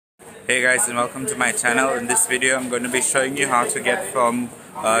Hey guys, and welcome to my channel. In this video I'm going to be showing you how to get from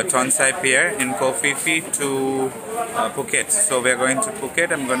Tonsai Pier in Koh Phi Phi to Phuket. So we're going to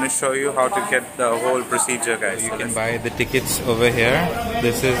Phuket. I'm going to show you how to get the whole procedure, guys. You can buy the tickets over here.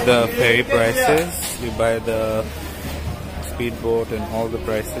 This is the ferry prices. You buy the speedboat and all the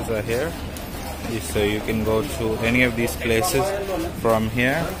prices are here. So you can go to any of these places from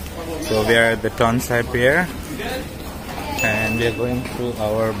here. So we are at the Tonsai Pier and we are going through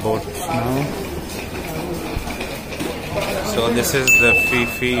our boat now. So this is the Phi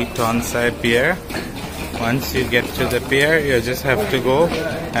Phi Tonsai Pier. Once you get to the pier, you just have to go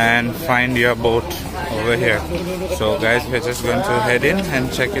and find your boat over here. So guys, we're just going to head in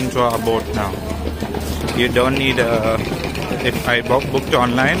and check into our boat now. You don't need a, if I booked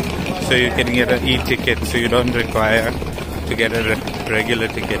online, so you can get an e-ticket, so you don't require to get a regular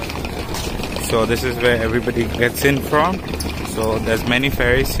ticket. So this is where everybody gets in from. So there's many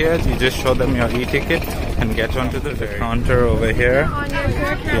ferries here. You just show them your e-ticket and get onto the counter over here. On your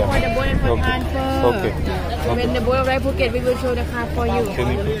short card for the boat and for transfer. Okay. When the boat arrives Phuket, we will show the card for you.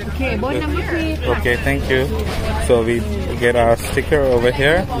 Okay, boat number 3. Okay, thank you. So we get our sticker over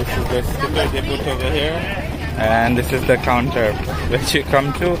here. This is the sticker they put over here. And this is the counter which you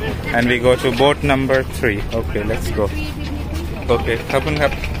come to, and we go to boat number 3. Okay, let's go. Okay, happen.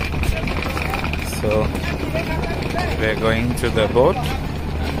 So we're going to the boat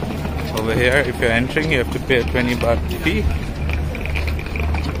over here. If you're entering, you have to pay a 20 baht fee.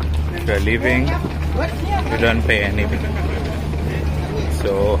 If you're leaving, you don't pay anything.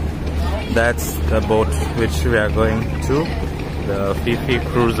 So that's the boat which we are going to, the Phi Phi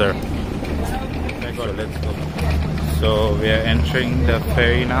cruiser. So let's go. So we are entering the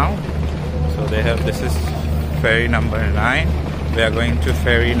ferry now. So they have, this is ferry number 9. We are going to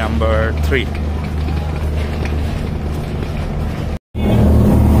ferry number 3.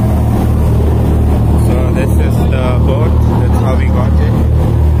 So this is the boat. That's how we got it.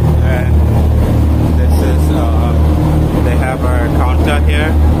 And this is they have our counter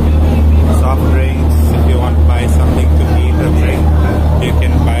here. Soft drinks. If you want to buy something to eat or drink, you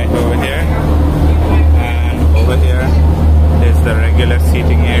can buy it over here. Over here is the regular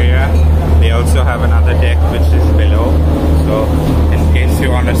seating area. They also have another deck which is below. So in case you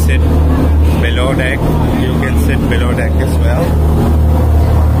want to sit below deck, you can sit below deck as well.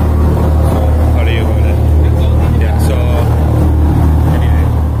 So how do you go there? Yeah, so anyway.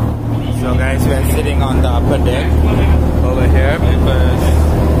 So guys, we are sitting on the upper deck over here because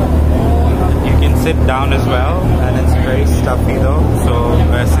you can sit down as well, and it's very stuffy though. So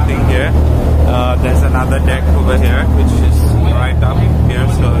we're sitting here. There's another deck over here which is right up here,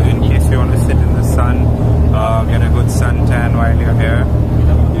 so in case you want to sit in the sun, get a good suntan while you're here,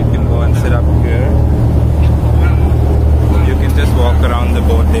 you can go and sit up here. You can just walk around the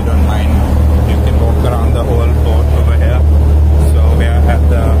boat, they don't mind. You can walk around the whole boat over here. So we are at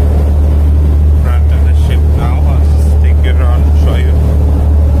the front of the ship now. I'll just take you around and show you.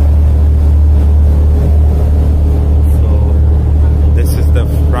 This is the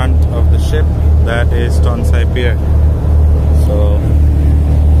front of the ship. That is Tonsai Pier. So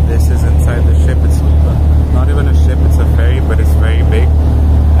this is inside the ship. It's not even a ship, it's a ferry, but it's very big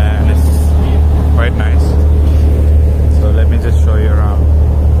and it's quite nice. So let me just show you around.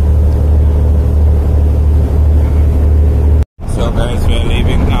 So guys, we are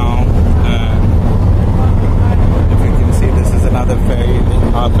leaving now. If you can see, this is another ferry.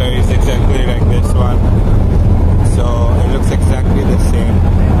 Our ferry is exactly like this one. So it looks exactly the same.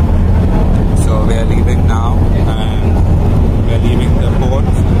 So we are leaving now and we are leaving the port.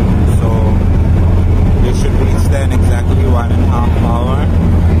 So you should reach there in exactly 1.5 hours.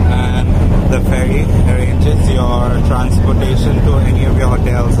 And the ferry arranges your transportation to any of your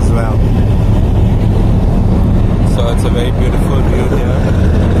hotels as well. So it's a very beautiful view here.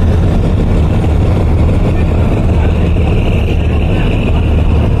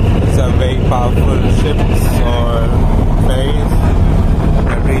 These are very powerful ships or ferries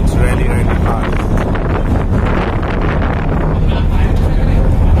that reach really, really fast.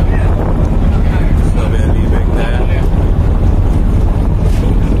 So we are leaving there.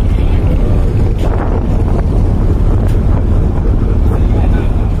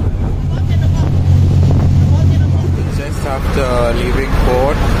 Just after leaving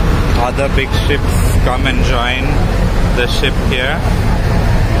port, other big ships come and join the ship here.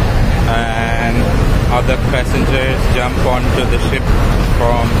 And other passengers jump onto the ship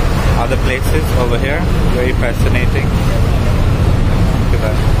from other places over here. Very fascinating. Look at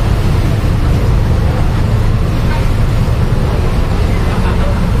that.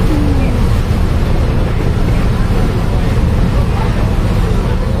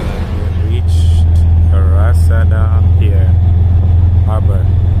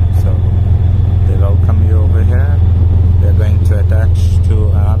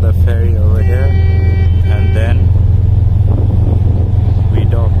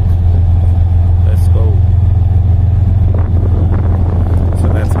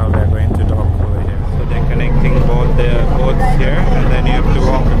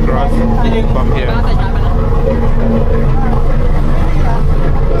 Koh Phi Phi.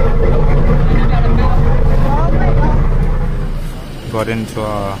 Got into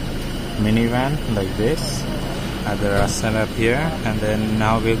a minivan like this at the Rassada Pier, and then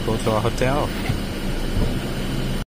now we'll go to our hotel.